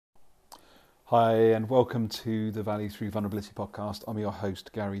Hi, and welcome to the Value Through Vulnerability podcast. I'm your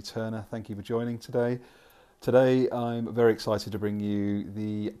host, Gary Turner. Thank you for joining today. Today, I'm very excited to bring you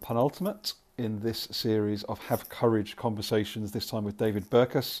the penultimate in this series of Have Courage conversations, this time with David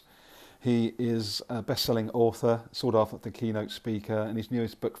Burkus. He is a best-selling author, sought after keynote speaker, and his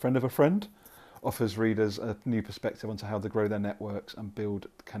newest book, Friend of a Friend, offers readers a new perspective onto how to grow their networks and build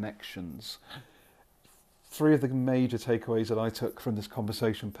connections. Three of the major takeaways that I took from this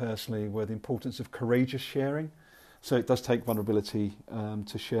conversation personally were the importance of courageous sharing. So it does take vulnerability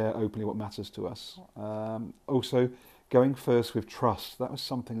to share openly what matters to us. Also, going first with trust. That was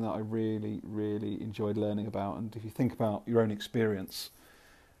something that I really enjoyed learning about. And if you think about your own experience,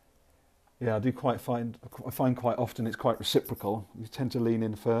 I find quite often it's quite reciprocal. You tend to lean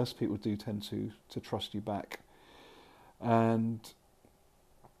in first. People do tend to trust you back. And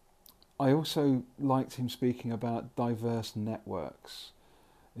I also liked him speaking about diverse networks.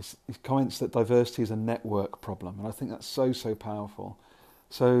 He comments that diversity is a network problem, and I think that's so powerful.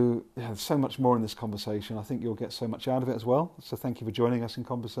 So there's so much more in this conversation. I think you'll get so much out of it as well. So thank you for joining us in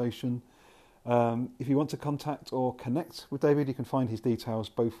conversation. If you want to contact or connect with David, you can find his details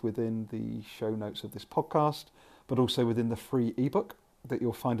both within the show notes of this podcast, but also within the free ebook that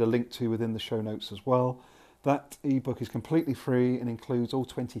you'll find a link to within the show notes as well. That ebook is completely free and includes all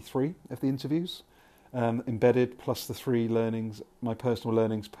 23 of the interviews embedded, plus the 3 learnings, my personal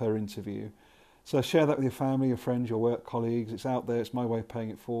learnings per interview. So share that with your family, your friends, your work colleagues. It's out there. It's my way of paying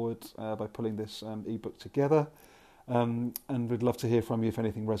it forward by pulling this ebook together. And we'd love to hear from you if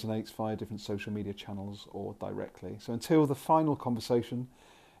anything resonates via different social media channels or directly. So until the final conversation,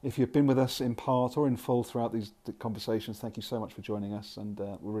 if you've been with us in part or in full throughout these conversations, thank you so much for joining us, and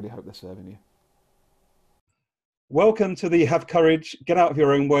we really hope they're serving you. Welcome to the Have Courage, Get Out of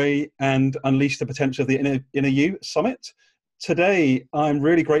Your Own Way and Unleash the Potential of the Inner You Summit. Today, I'm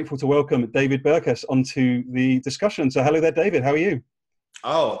really grateful to welcome David Burkus onto the discussion. So hello there, David. How are you?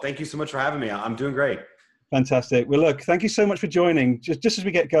 Oh, thank you so much for having me. I'm doing great. Fantastic. Well, look, thank you so much for joining. Just as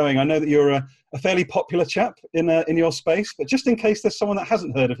we get going, I know that you're a fairly popular chap in your space, but just in case there's someone that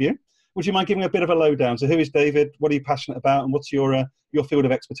hasn't heard of you, would you mind giving a bit of a lowdown? So who is David? What are you passionate about? And what's your field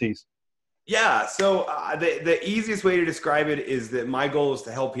of expertise? Yeah, so the easiest way to describe it is that my goal is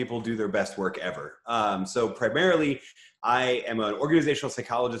to help people do their best work ever. So primarily, I am an organizational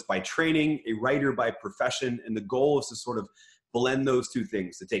psychologist by training, a writer by profession, and the goal is to sort of blend those two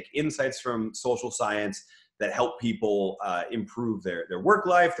things, to take insights from social science that help people improve their work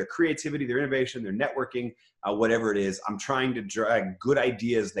life, their creativity, their innovation, their networking, whatever it is. I'm trying to drag good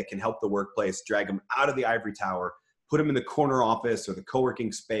ideas that can help the workplace, drag them out of the ivory tower, put them in the corner office or the co-working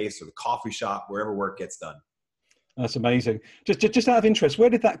space or the coffee shop, wherever work gets done. That's amazing. Just out of interest, where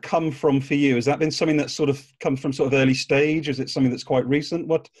did that come from for you? Has that been something that's sort of come from sort of early stage? Is it something that's quite recent?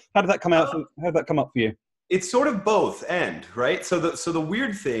 How did that come out? How did that come up for you? It's sort of both right? So the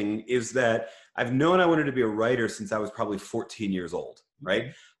weird thing is that I've known I wanted to be a writer since I was probably 14 years old,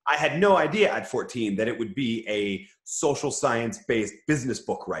 right? I had no idea at 14 that it would be a social science-based business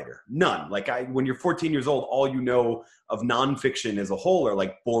book writer. None. When you're 14 years old, all you know of nonfiction as a whole are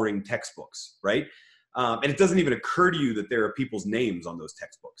like boring textbooks, right? And it doesn't even occur to you that there are people's names on those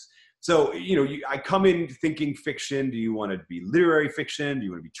textbooks. So, I come in thinking fiction. Do you want to be literary fiction? Do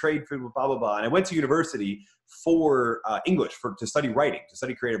you want to be trade fiction? Blah, blah, blah. And I went to university for English, to study writing, to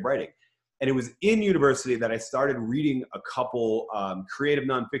study creative writing. And it was in university that I started reading a couple creative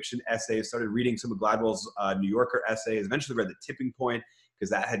nonfiction essays, started reading some of Gladwell's New Yorker essays, eventually read The Tipping Point, because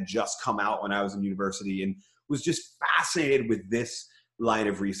that had just come out when I was in university, and was just fascinated with this line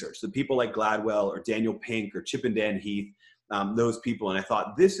of research. The people like Gladwell or Daniel Pink or Chip and Dan Heath, those people. And I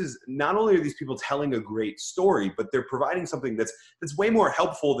thought, this is, not only are these people telling a great story, but they're providing something that's way more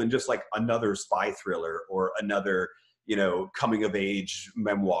helpful than just like another spy thriller or another coming of age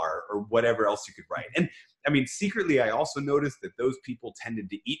memoir or whatever else you could write. And I mean, secretly, I also noticed that those people tended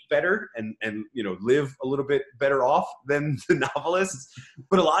to eat better and live a little bit better off than the novelists.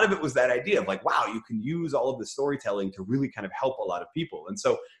 But a lot of it was that idea of like, wow, you can use all of the storytelling to really kind of help a lot of people. And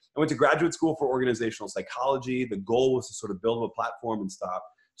so I went to graduate school for organizational psychology. The goal was to sort of build a platform and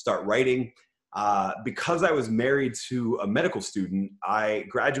start writing. Because I was married to a medical student,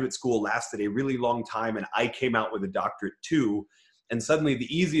 graduate school lasted a really long time, and I came out with a doctorate too. And suddenly the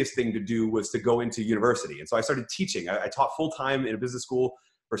easiest thing to do was to go into university. And so I started teaching. I taught full-time in a business school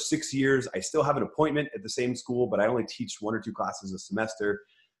for 6 years. I still have an appointment at the same school, but I only teach 1 or 2 classes a semester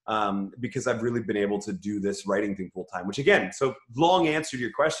because I've really been able to do this writing thing full-time, which again, so long answer to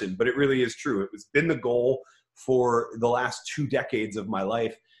your question, but it really is true. It's been the goal for the last 2 decades of my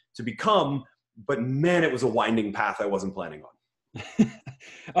life to become, but man, it was a winding path I wasn't planning on.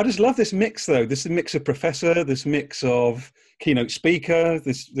 I just love this mix, though. This mix of professor, this mix of keynote speaker,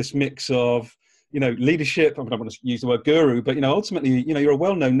 this mix of leadership. I don't want to use the word guru, but ultimately, you're a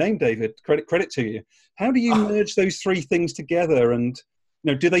well-known name, David. Credit to you. How do you merge those three things together, and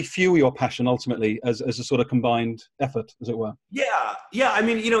do they fuel your passion ultimately as a sort of combined effort, as it were? Yeah. I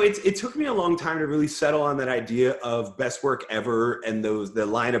mean, it took me a long time to really settle on that idea of best work ever, and the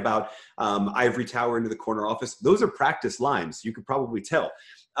line about ivory tower into the corner office. Those are practice lines. You could probably tell.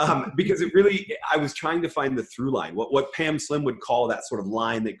 Because I was trying to find the through line, what Pam Slim would call that sort of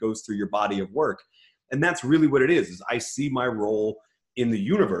line that goes through your body of work. And that's really what it is I see my role in the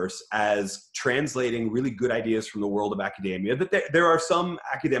universe as translating really good ideas from the world of academia. That there are some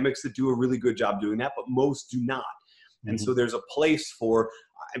academics that do a really good job doing that, but most do not. And so there's a place for,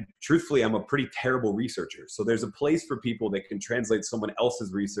 truthfully, I'm a pretty terrible researcher. So there's a place for people that can translate someone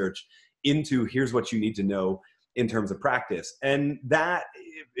else's research into here's what you need to know in terms of practice. And that,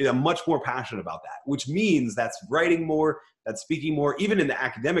 I'm much more passionate about that, which means that's writing more, that's speaking more. Even in the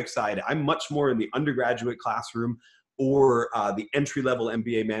academic side, I'm much more in the undergraduate classroom or the entry-level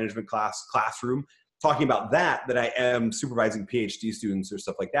MBA management classroom, talking about that I am supervising PhD students or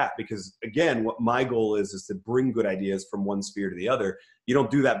stuff like that. Because again, what my goal is to bring good ideas from one sphere to the other. You don't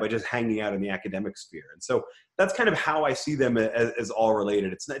do that by just hanging out in the academic sphere. And so that's kind of how I see them as all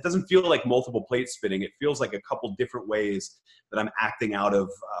related. It doesn't feel like multiple plates spinning. It feels like a couple different ways that I'm acting out of,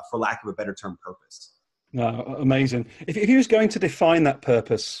 for lack of a better term, purpose. Amazing. If you was going to define that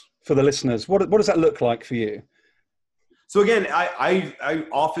purpose for the listeners, what does that look like for you? So again, I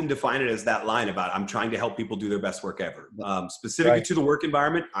often define it as that line about I'm trying to help people do their best work ever. Specifically to the work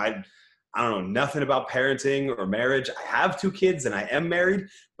environment, I don't know nothing about parenting or marriage. I have 2 kids and I am married,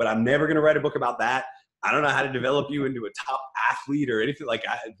 but I'm never going to write a book about that. I don't know how to develop you into a top athlete or anything like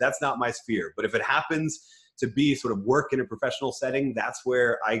that. That's not my sphere. But if it happens to be sort of work in a professional setting, that's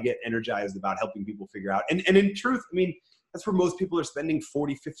where I get energized about helping people figure out. And in truth, I mean, that's where most people are spending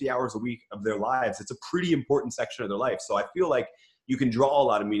 40, 50 hours a week of their lives. It's a pretty important section of their life. So I feel like you can draw a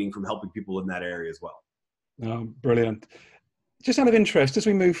lot of meaning from helping people in that area as well. Oh, brilliant. Just out of interest, as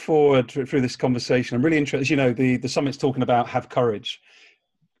we move forward through this conversation, I'm really interested, the summit's talking about have courage.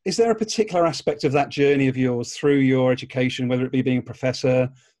 Is there a particular aspect of that journey of yours through your education, whether it be being a professor,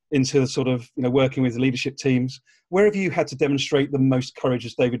 into the sort of, working with leadership teams, where have you had to demonstrate the most courage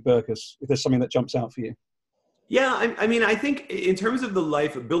as David Burkus, if there's something that jumps out for you? Yeah, I mean, I think in terms of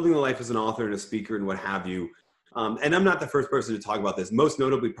building the life as an author and a speaker and what have you, and I'm not the first person to talk about this, most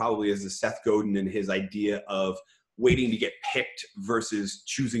notably probably is the Seth Godin and his idea of waiting to get picked versus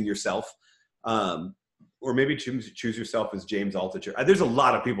choosing yourself. Or maybe choose yourself as James Altucher. There's a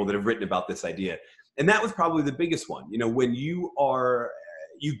lot of people that have written about this idea. And that was probably the biggest one. When you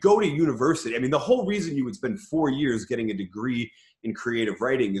go to university, I mean, the whole reason you would spend 4 years getting a degree in creative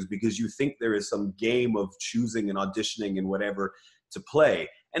writing is because you think there is some game of choosing and auditioning and whatever to play.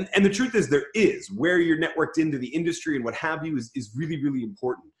 And the truth is there is. Where you're networked into the industry and what have you is really, really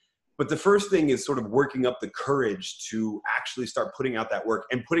important. But the first thing is sort of working up the courage to actually start putting out that work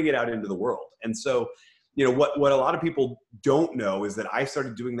and putting it out into the world. And so, what a lot of people don't know is that I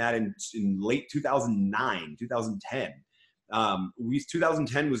started doing that in late 2009, 2010.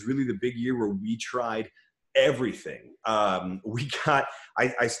 2010 was really the big year where we tried everything.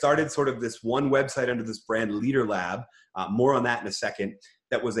 I started sort of this one website under this brand, Leader Lab. More on that in a second.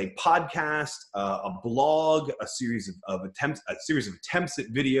 That was a podcast, a blog, a series of attempts at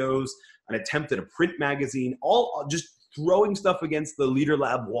videos, an attempt at a print magazine, all just throwing stuff against the Leader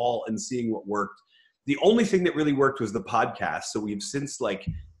Lab wall and seeing what worked. The only thing that really worked was the podcast. So we've since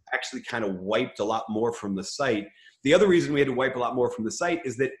actually kind of wiped a lot more from the site. The other reason we had to wipe a lot more from the site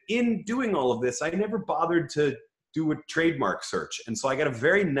is that in doing all of this, I never bothered to do a trademark search. And so I got a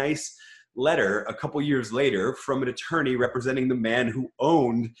very nice letter a couple years later from an attorney representing the man who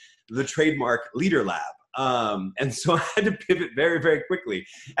owned the trademark Leader Lab. And so I had to pivot very, very quickly.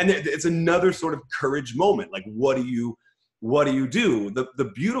 And it's another sort of courage moment. Like, what do you do?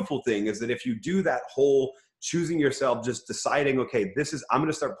 The beautiful thing is that if you do that whole choosing yourself, just deciding, okay, I'm going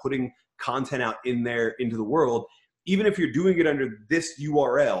to start putting content out into the world. Even if you're doing it under this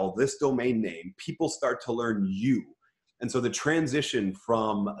URL, this domain name, people start to learn you. And so the transition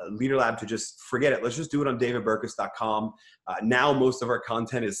from Leader Lab to just forget it, let's just do it on davidburkus.com. Now most of our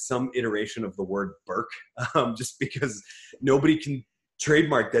content is some iteration of the word Burke, just because nobody can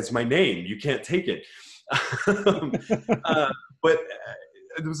trademark that's my name. You can't take it. But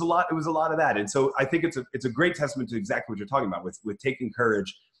it was a lot of that. And so I think it's a great testament to exactly what you're talking about with taking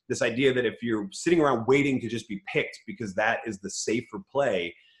courage. This idea that if you're sitting around waiting to just be picked because that is the safer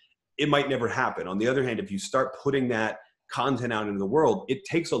play, it might never happen. On the other hand, if you start putting that content out into the world, it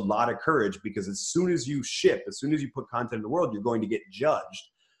takes a lot of courage, because as soon as you ship, as soon as you put content in the world, you're going to get judged,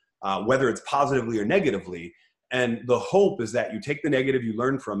 whether it's positively or negatively. And the hope is that you take the negative, you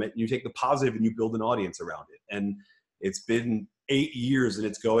learn from it, and you take the positive and you build an audience around it. And it's been 8 years and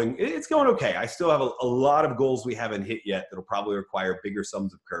it's going okay. I still have a lot of goals we haven't hit yet that'll probably require bigger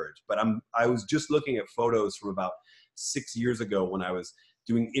sums of courage. But I was just looking at photos from about 6 years ago when I was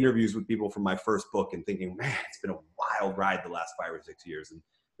doing interviews with people from my first book and thinking, man, it's been a wild ride the last 5 or 6 years. And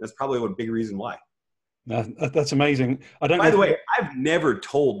that's probably a big reason why. That's amazing. By the way, I've never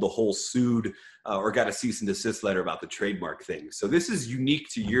told the whole sued or got a cease and desist letter about the trademark thing. So this is unique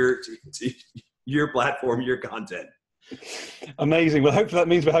to your platform, your content. Amazing. Well, hopefully that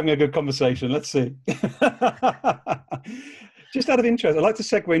means we're having a good conversation. Let's see. Just out of interest, I'd like to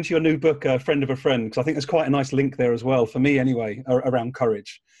segue into your new book, Friend of a Friend, because I think there's quite a nice link there as well, for me anyway, around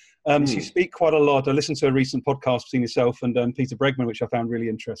courage. So you speak quite a lot. I listened to a recent podcast between yourself and Peter Bregman, which I found really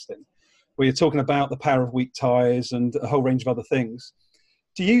interesting, where you're talking about the power of weak ties and a whole range of other things.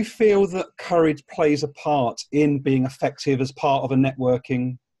 Do you feel that courage plays a part in being effective as part of a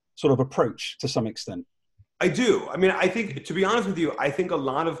networking sort of approach to some extent? I do. I mean, I think, to be honest with you, I think a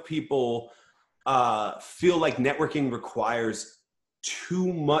lot of people feel like networking requires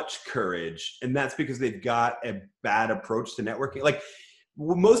too much courage, and that's because they've got a bad approach to networking. Like,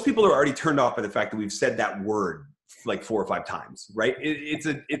 most people are already turned off by the fact that we've said that word like 4 or 5 times, right? It's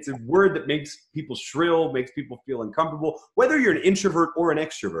a word that makes people shrill, makes people feel uncomfortable, whether you're an introvert or an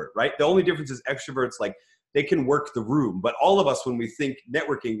extrovert, right? The only difference is extroverts, like, they can work the room. But all of us, when we think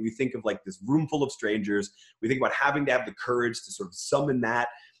networking, we think of like this room full of strangers. We think about having to have the courage to sort of summon that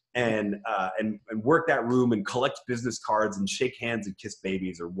and work that room and collect business cards and shake hands and kiss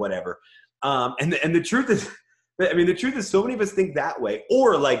babies or whatever. And the truth is, I mean, the truth is so many of us think that way.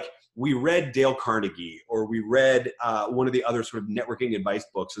 Or like, we read Dale Carnegie, or we read one of the other sort of networking advice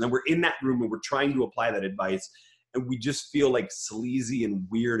books, and then we're in that room and we're trying to apply that advice, and we just feel like sleazy and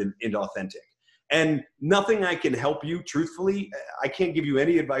weird and inauthentic. And nothing I can help you, truthfully, I can't give you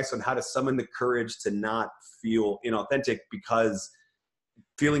any advice on how to summon the courage to not feel inauthentic, because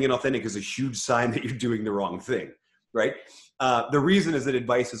feeling inauthentic is a huge sign that you're doing the wrong thing, right? The reason is that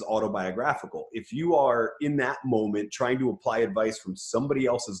advice is autobiographical. If you are in that moment trying to apply advice from somebody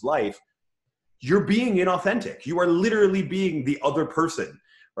else's life, you're being inauthentic. You are literally being the other person,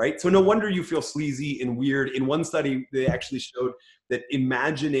 right? So no wonder you feel sleazy and weird. In one study, they actually showed that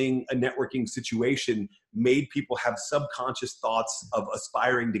imagining a networking situation made people have subconscious thoughts of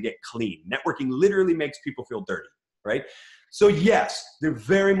aspiring to get clean. Networking literally makes people feel dirty, right? So yes, there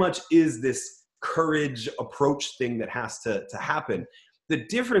very much is this courage approach thing that has to happen. The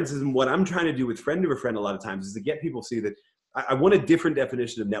difference is in what I'm trying to do with Friend of a Friend a lot of times is to get people to see that I want a different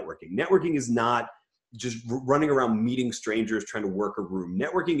definition of networking. Networking is not just running around meeting strangers trying to work a room.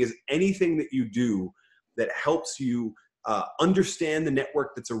 Networking is anything that you do that helps you understand the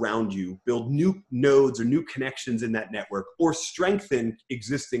network that's around you, build new nodes or new connections in that network, or strengthen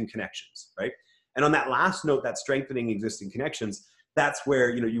existing connections, right? And on that last note, that strengthening existing connections, that's where,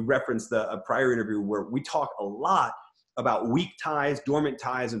 you referenced a prior interview where we talk a lot about weak ties, dormant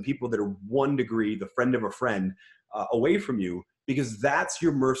ties, and people that are 1 degree, the friend of a friend, away from you, because that's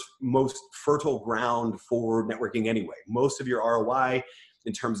your most fertile ground for networking anyway. Most of your ROI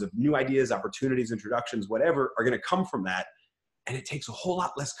in terms of new ideas, opportunities, introductions, whatever, are going to come from that. And it takes a whole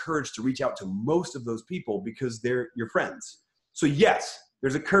lot less courage to reach out to most of those people because they're your friends. So yes,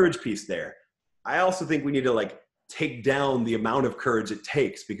 there's a courage piece there. I also think we need to take down the amount of courage it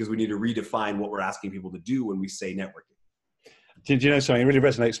takes, because we need to redefine what we're asking people to do when we say networking. Did you know something? It really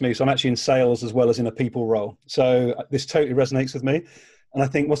resonates with me. So I'm actually in sales as well as in a people role. So this totally resonates with me. And I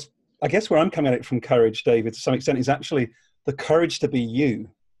think I guess where I'm coming at it from courage, David, to some extent, is actually the courage to be you,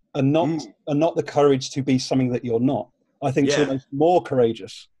 and not the courage to be something that you're not. I think it's almost more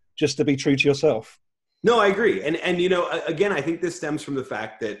courageous just to be true to yourself. No, I agree. And again, I think this stems from the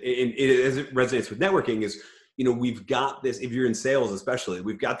fact that as it resonates with networking is, we've got this, if you're in sales especially,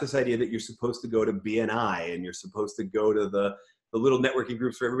 we've got this idea that you're supposed to go to BNI and you're supposed to go to the little networking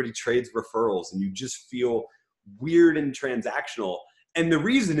groups where everybody trades referrals, and you just feel weird and transactional. And the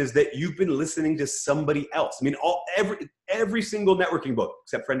reason is that you've been listening to somebody else. I mean, every single networking book,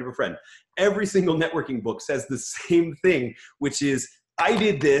 except Friend of a Friend, every single networking book says the same thing, which is, I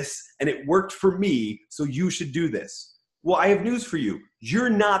did this and it worked for me, so you should do this. Well, I have news for you. You're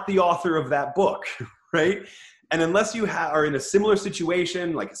not the author of that book, right? And unless you are in a similar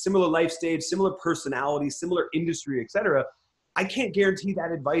situation, like a similar life stage, similar personality, similar industry, et cetera, I can't guarantee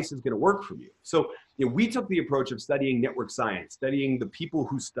that advice is going to work for you. So we took the approach of studying network science, studying the people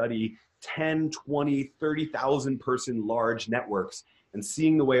who study 10, 20, 30,000 person large networks and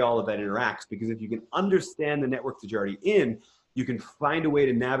seeing the way all of that interacts. Because if you can understand the network that you're already in, you can find a way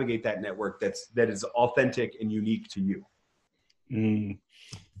to navigate that network that is authentic and unique to you.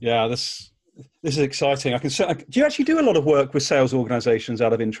 Yeah, this is exciting. Do you actually do a lot of work with sales organizations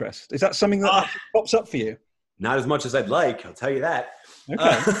out of interest? Is that something that actually pops up for you? Not as much as I'd like, I'll tell you that. Okay,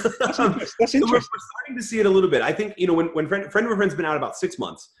 that's interesting. So we're starting to see it a little bit. I think, when Friend of a Friend's been out about 6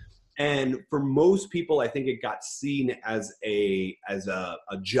 months, and for most people, I think it got seen as a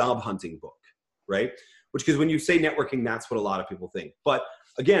job hunting book, right? Which, because when you say networking, that's what a lot of people think. But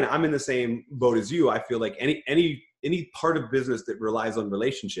again, I'm in the same boat as you. I feel like any part of business that relies on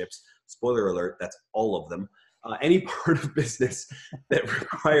relationships, spoiler alert, that's all of them. Any part of business that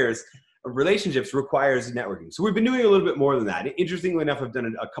requires relationships requires networking. So we've been doing a little bit more than that. Interestingly enough, I've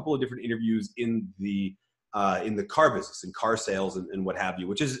done a couple of different interviews in the car business, in car sales and what have you,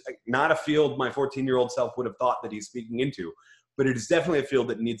 which is not a field my 14-year-old self would have thought that he's speaking into. But it is definitely a field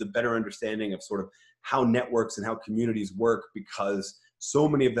that needs a better understanding of sort of how networks and how communities work, because so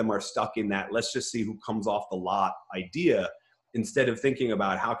many of them are stuck in that let's just see who comes off the lot idea, instead of thinking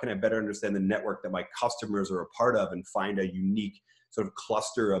about how can I better understand the network that my customers are a part of and find a unique sort of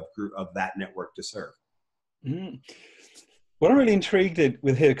cluster of that network to serve. What I'm really intrigued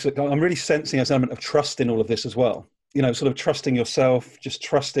with here, because I'm really sensing an element of trust in all of this as well. Sort of trusting yourself, just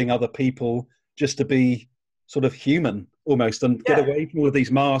trusting other people, just to be sort of human almost, and get away from all of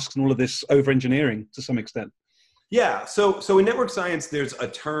these masks and all of this over-engineering to some extent. Yeah. So in network science, there's a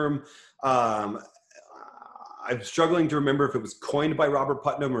term, I'm struggling to remember if it was coined by Robert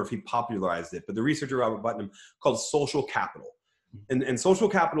Putnam or if he popularized it, but the researcher Robert Putnam, called social capital. And social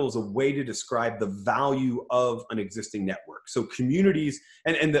capital is a way to describe the value of an existing network. So communities,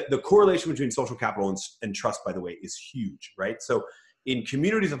 and the correlation between social capital and trust, by the way, is huge, right? So in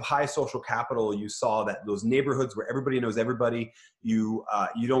communities of high social capital, you saw that those neighborhoods where everybody knows everybody, you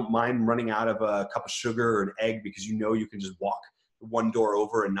don't mind running out of a cup of sugar or an egg because you know you can just walk one door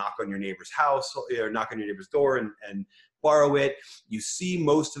over and knock on your neighbor's house or knock on your neighbor's door and borrow it. You see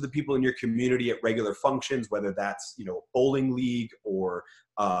most of the people in your community at regular functions, whether that's, a bowling league or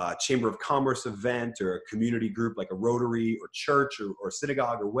a chamber of commerce event or a community group like a Rotary or church or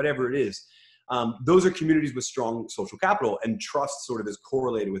synagogue or whatever it is. Those are communities with strong social capital, and trust sort of is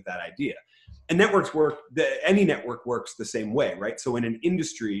correlated with that idea. And networks any network works the same way, right? So in an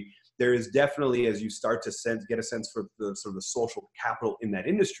industry, there is definitely, as you start to get a sense for the sort of the social capital in that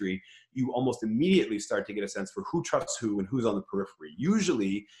industry, you almost immediately start to get a sense for who trusts who and who's on the periphery.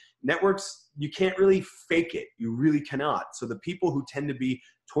 Usually networks, you can't really fake it. You really cannot. So the people who tend to be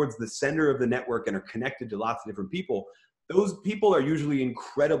towards the center of the network and are connected to lots of different people, those people are usually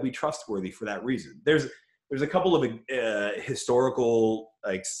incredibly trustworthy for that reason. There's a couple of historical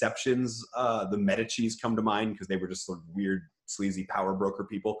exceptions. The Medicis come to mind because they were just sort of weird, sleazy power broker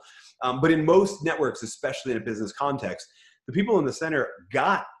people. But in most networks, especially in a business context, the people in the center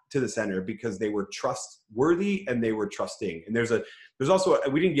got to the center because they were trustworthy and they were trusting. And there's also,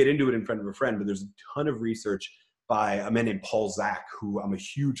 we didn't get into it in Friend of a Friend, but there's a ton of research by a man named Paul Zak, who I'm a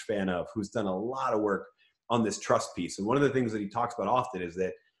huge fan of, who's done a lot of work on this trust piece. And one of the things that he talks about often is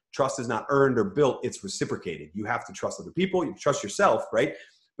that trust is not earned or built, it's reciprocated. You have to trust other people, you trust yourself, right?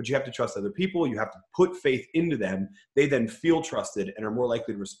 But you have to trust other people, you have to put faith into them. They then feel trusted and are more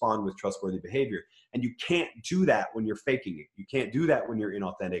likely to respond with trustworthy behavior. And you can't do that when you're faking it. You can't do that when you're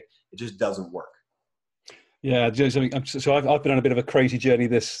inauthentic. It just doesn't work. Yeah, so I've been on a bit of a crazy journey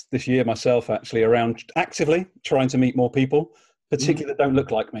this year myself, actually, around actively trying to meet more people, particularly that don't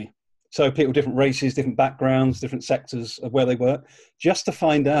look like me. So people, different races, different backgrounds, different sectors of where they work, just to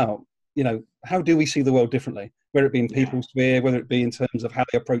find out, how do we see the world differently, whether it be in people's sphere, whether it be in terms of how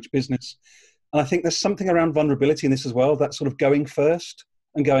they approach business. And I think there's something around vulnerability in this as well, that sort of going first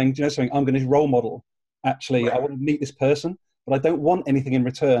and going, something, I'm going to role model. Actually, right. I want to meet this person, but I don't want anything in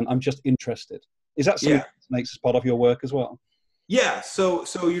return. I'm just interested. Is that something that makes us part of your work as well? Yeah, so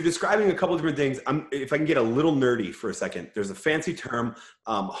you're describing a couple of different things. If I can get a little nerdy for a second, there's a fancy term,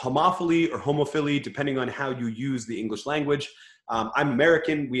 homophily or homophily, depending on how you use the English language. I'm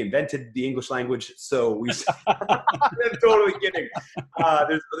American. We invented the English language, so we. I'm totally kidding.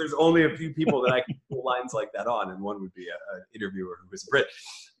 There's only a few people that I can pull lines like that on, and one would be an interviewer who was a Brit.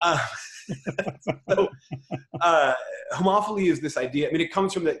 Homophily is this idea. I mean, it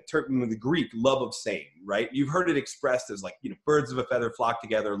comes from the term of the Greek, love of same, right? You've heard it expressed as like, birds of a feather flock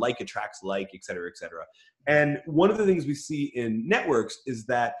together, like attracts like, et cetera, et cetera. And one of the things we see in networks is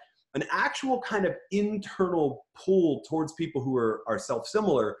that an actual kind of internal pull towards people who are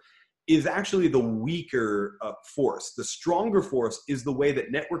self-similar is actually the weaker force. The stronger force is the way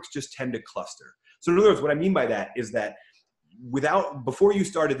that networks just tend to cluster. So in other words, what I mean by that is that before you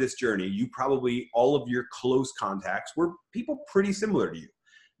started this journey, you probably, all of your close contacts were people pretty similar to you.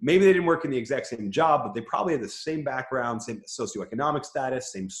 Maybe they didn't work in the exact same job, but they probably had the same background, same socioeconomic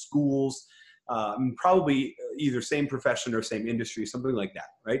status, same schools, probably either same profession or same industry, something like that,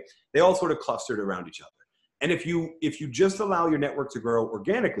 right? They all sort of clustered around each other. And if you just allow your network to grow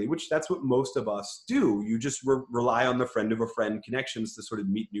organically, which that's what most of us do, you just rely on the friend of a friend connections to sort of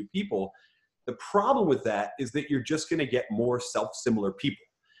meet new people. The problem with that is that you're just going to get more self-similar people.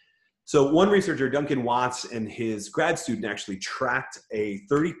 So one researcher, Duncan Watts, and his grad student actually tracked a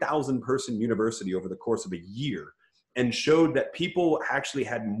 30,000 person university over the course of a year and showed that people actually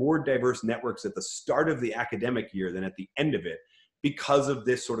had more diverse networks at the start of the academic year than at the end of it, because of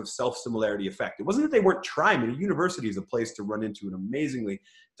this sort of self-similarity effect. It wasn't that they weren't trying. I mean, a university is a place to run into an amazingly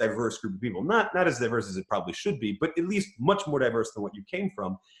diverse group of people. Not as diverse as it probably should be, but at least much more diverse than what you came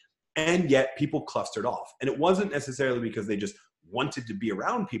from. And yet people clustered off. And it wasn't necessarily because they just wanted to be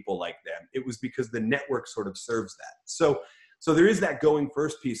around people like them. It was because the network sort of serves that. So there is that going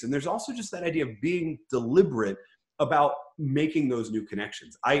first piece. And there's also just that idea of being deliberate about making those new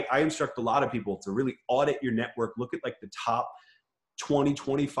connections. I instruct a lot of people to really audit your network, look at like the top 20,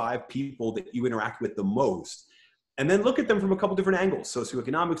 25 people that you interact with the most, and then look at them from a couple different angles: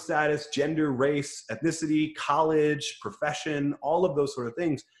 socioeconomic status, gender, race, ethnicity, college, profession, all of those sort of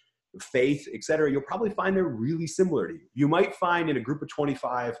things, faith, etc. You'll probably find they're really similar to you. You might find in a group of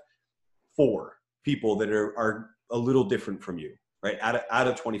 25, 4 people that are a little different from you, right? Out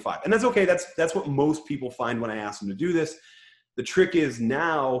of 25. And that's okay. That's what most people find when I ask them to do this. The trick is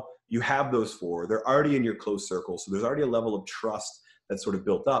now you have those 4. They're already in your close circle. So there's already a level of trust that's sort of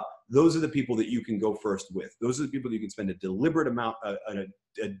built up. Those are the people that you can go first with. Those are the people that you can spend a deliberate amount,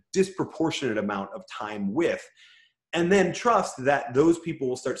 a disproportionate amount of time with, and then trust that those people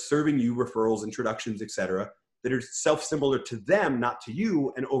will start serving you referrals, introductions, etc., that are self-similar to them, not to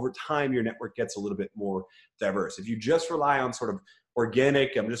you. And over time, your network gets a little bit more diverse. If you just rely on sort of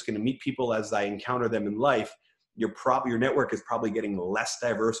organic, I'm just going to meet people as I encounter them in life, your network is probably getting less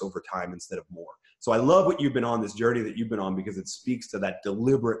diverse over time instead of more. So I love what you've been on, this journey that you've been on, because it speaks to that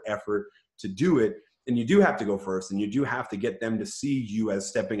deliberate effort to do it. And you do have to go first, and you do have to get them to see you as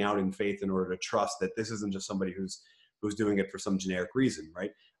stepping out in faith in order to trust that this isn't just somebody who's doing it for some generic reason, right?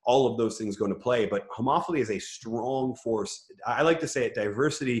 All of those things go into play, but homophily is a strong force. I like to say it,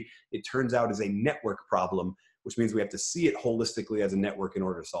 diversity, it turns out, is a network problem, which means we have to see it holistically as a network in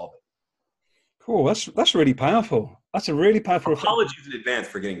order to solve it. Cool. That's really powerful. That's a really powerful. Apologies in advance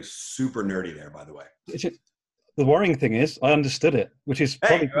for getting super nerdy there, by the way. The worrying thing is, I understood it, which is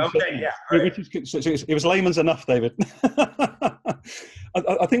probably okay, yeah. Right. It was layman's enough, David.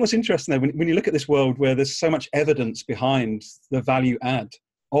 I think what's interesting though, when you look at this world where there's so much evidence behind the value add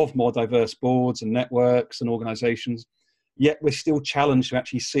of more diverse boards and networks and organizations, yet we're still challenged to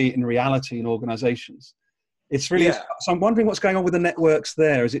actually see it in reality in organizations. It's really, So I'm wondering what's going on with the networks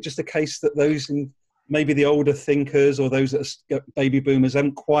there. Is it just a case that those in maybe the older thinkers or those that are baby boomers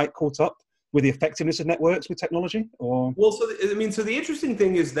haven't quite caught up with the effectiveness of networks with technology? Or well, so the interesting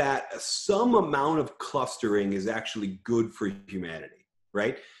thing is that some amount of clustering is actually good for humanity,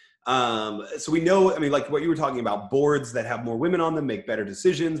 right? So we know, I mean, like what you were talking about, boards that have more women on them make better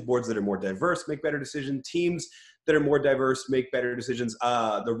decisions. Boards that are more diverse make better decisions. Teams that are more diverse make better decisions.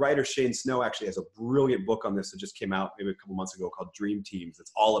 The writer Shane Snow actually has a brilliant book on this that just came out maybe a couple months ago called Dream Teams.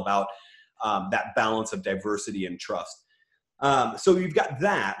 It's all about that balance of diversity and trust. So you've got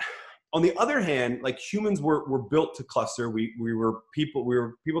that. On the other hand, like humans were built to cluster. We were people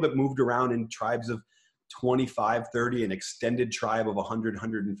that moved around in tribes of 25, 30, an extended tribe of 100,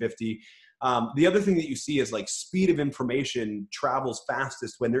 150. The other thing that you see is like speed of information travels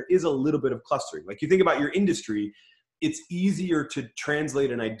fastest when there is a little bit of clustering. Like you think about your industry, it's easier to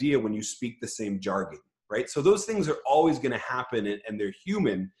translate an idea when you speak the same jargon, right? So those things are always going to happen, and they're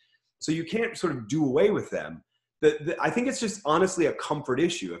human. So you can't sort of do away with them. I think it's just honestly a comfort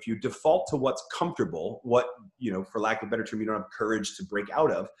issue. If you default to what's comfortable, what, for lack of a better term, you don't have courage to break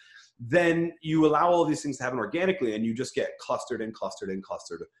out of, then you allow all of these things to happen organically, and you just get clustered and clustered and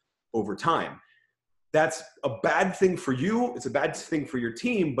clustered over time. That's a bad thing for you. It's a bad thing for your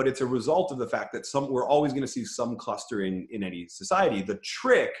team, but it's a result of the fact that we're always going to see some clustering in any society. The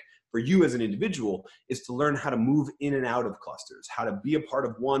trick for you as an individual is to learn how to move in and out of clusters, how to be a part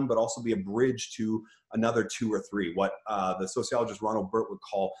of one, but also be a bridge to another 2 or 3, what the sociologist Ronald Burt would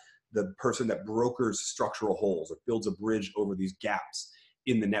call the person that brokers structural holes or builds a bridge over these gaps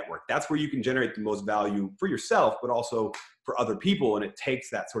in the network. That's where you can generate the most value for yourself, but also for other people, and it takes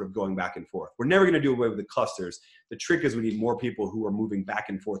that sort of going back and forth. We're never going to do away with the clusters. The trick is we need more people who are moving back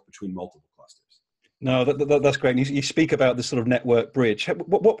and forth between multiple clusters. No, that's great. And you speak about this sort of network bridge.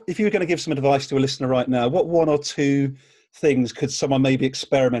 What if you were going to give some advice to a listener right now, what one or two things could someone maybe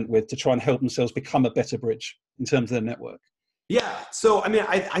experiment with to try and help themselves become a better bridge in terms of their network? Yeah. So, I mean,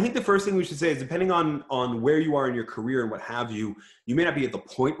 I think the first thing we should say is, depending on where you are in your career and what have you, you may not be at the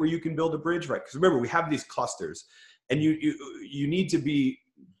point where you can build a bridge, right? Because remember, we have these clusters, and you need to be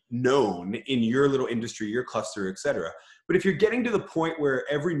known in your little industry, your cluster, et cetera. But if you're getting to the point where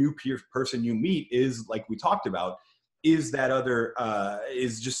every new person you meet is, like we talked about, is that other,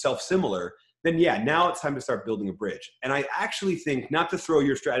 is just self-similar, then yeah, now it's time to start building a bridge. And I actually think, not to throw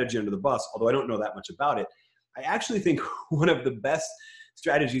your strategy under the bus, although I don't know that much about it, I actually think one of the best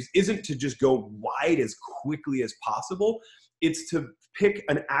strategies isn't to just go wide as quickly as possible. It's to pick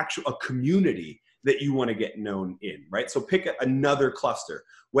a community that you want to get known in, right? So pick another cluster,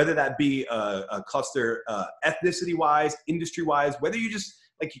 whether that be a cluster ethnicity-wise, industry-wise, whether you just,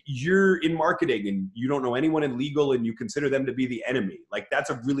 like, you're in marketing and you don't know anyone in legal and you consider them to be the enemy. Like, that's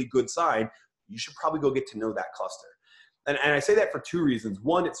a really good sign. You should probably go get to know that cluster. And I say that for two reasons.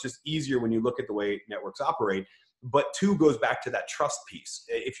 One, it's just easier when you look at the way networks operate. But two, goes back to that trust piece.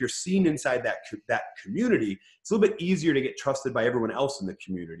 If you're seen inside that community, it's a little bit easier to get trusted by everyone else in the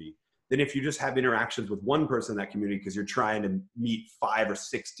community than if you just have interactions with one person in that community because you're trying to meet 5 or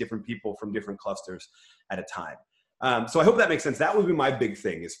 6 different people from different clusters at a time. So I hope that makes sense. That would be my big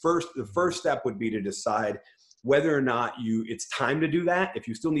thing. The first step would be to decide whether or not it's time to do that. If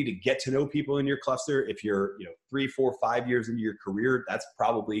you still need to get to know people in your cluster, if you're 3, 4, 5 years into your career, that's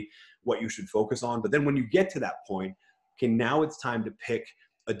probably what you should focus on. But then when you get to that point, okay, now it's time to pick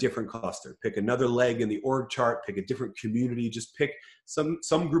a different cluster, pick another leg in the org chart, pick a different community, just pick some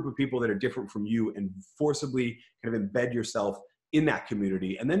group of people that are different from you and forcibly kind of embed yourself in that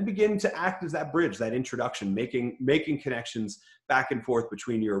community, and then begin to act as that bridge, that introduction, making connections back and forth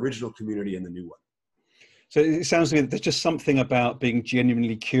between your original community and the new one. So it sounds to me that there's just something about being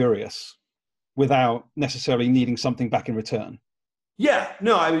genuinely curious without necessarily needing something back in return. Yeah,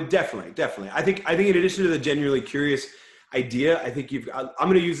 no, I mean, definitely. I think in addition to the genuinely curious idea, I think I'm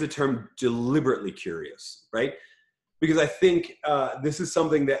going to use the term deliberately curious, right? Because I think this is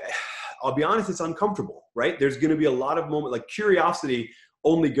something that, I'll be honest, it's uncomfortable, right? There's going to be a lot of moments, like curiosity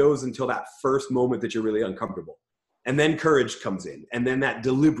only goes until that first moment that you're really uncomfortable. And then courage comes in, and then that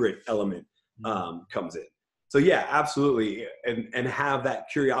deliberate element comes in. So yeah, absolutely. And have that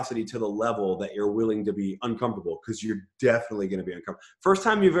curiosity to the level that you're willing to be uncomfortable, because you're definitely going to be uncomfortable. First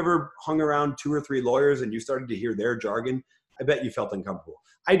time you've ever hung around 2 or 3 lawyers and you started to hear their jargon, I bet you felt uncomfortable.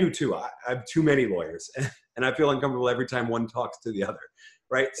 I do too. I have too many lawyers and I feel uncomfortable every time one talks to the other,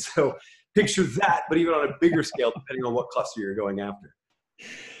 right? So picture that, but even on a bigger scale, depending on what cluster you're going after.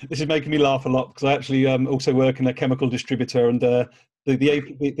 This is making me laugh a lot because I actually also work in a chemical distributor, and the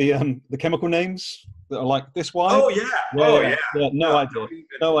chemical names that are like this wide. Oh yeah.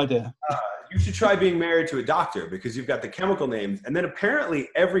 No idea. You should try being married to a doctor, because you've got the chemical names, and then apparently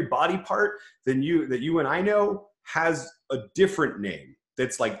every body part that you and I know has a different name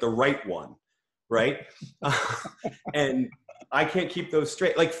that's like the right one, right? And I can't keep those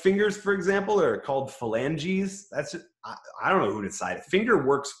straight. Like fingers, for example, are called phalanges. That's just, I don't know who decided. Finger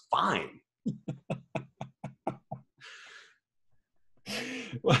works fine.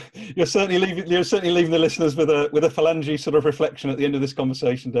 Well, you're certainly leaving the listeners with a phalange sort of reflection at the end of this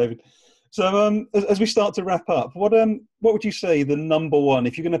conversation, David. So as we start to wrap up, what would you say the number one,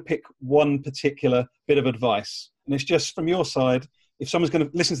 if you're going to pick one particular bit of advice, and it's just from your side, if someone's going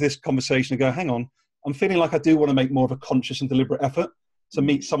to listen to this conversation and go, hang on, I'm feeling like I do want to make more of a conscious and deliberate effort to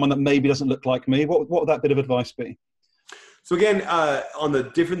meet someone that maybe doesn't look like me, what would that bit of advice be? So again, on the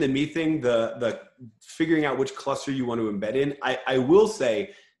different than me thing, the figuring out which cluster you want to embed in, I will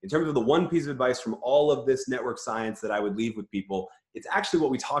say, in terms of the one piece of advice from all of this network science that I would leave with people, it's actually what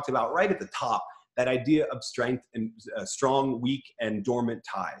we talked about right at the top, that idea of strength and strong, weak, and dormant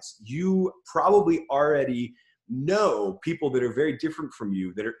ties. You probably already know people that are very different from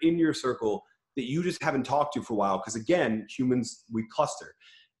you, that are in your circle, that you just haven't talked to for a while, because again, humans, we cluster.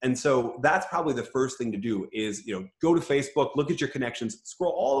 And so that's probably the first thing to do is, go to Facebook, look at your connections,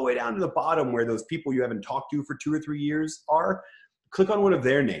 scroll all the way down to the bottom where those people you haven't talked to for 2 or 3 years are, click on one of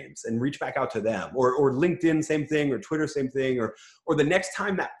their names and reach back out to them, or LinkedIn, same thing, or Twitter, same thing, or the next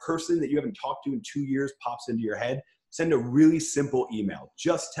time that person that you haven't talked to in 2 years pops into your head, send a really simple email.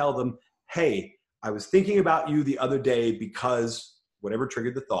 Just tell them, hey, I was thinking about you the other day because whatever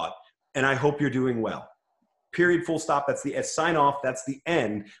triggered the thought, and I hope you're doing well. Period, full stop. That's the sign off. That's the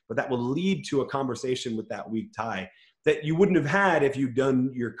end. But that will lead to a conversation with that weak tie. that you wouldn't have had if you'd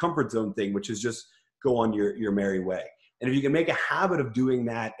done your comfort zone thing, which is just go on your merry way. And if you can make a habit of doing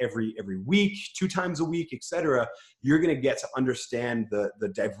that every week, 2 times a week, et cetera, you're going to get to understand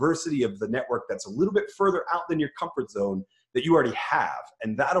the diversity of the network that's a little bit further out than your comfort zone that you already have.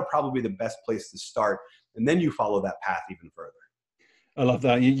 And that'll probably be the best place to start. And then you follow that path even further. I love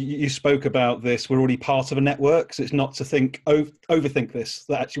that. You spoke about this. We're already part of a network. So it's not to overthink this,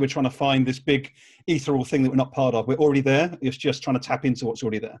 that actually we're trying to find this big ethereal thing that we're not part of. We're already there. It's just trying to tap into what's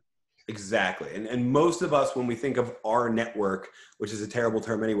already there. Exactly. And most of us, when we think of our network, which is a terrible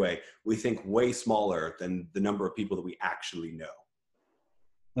term anyway, we think way smaller than the number of people that we actually know.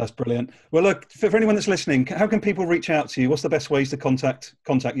 That's brilliant. Well, look, for anyone that's listening, how can people reach out to you? What's the best ways to contact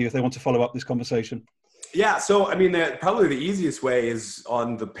you if they want to follow up this conversation? Yeah, so I mean, probably the easiest way is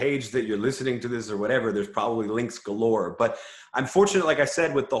on the page that you're listening to this or whatever. There's probably links galore. But I'm fortunate, like I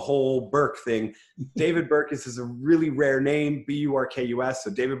said, with the whole Burk thing. David Burkus is a really rare name, Burkus.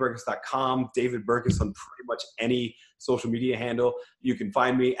 So davidburkus.com, David Burkus on pretty much any social media handle. You can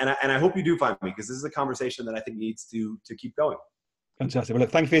find me. And I hope you do find me, because this is a conversation that I think needs to keep going. Fantastic. Well,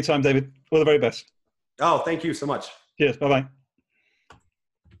 look, thank you for your time, David. All the very best. Oh, thank you so much. Cheers. Bye-bye.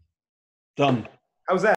 Done. How was that?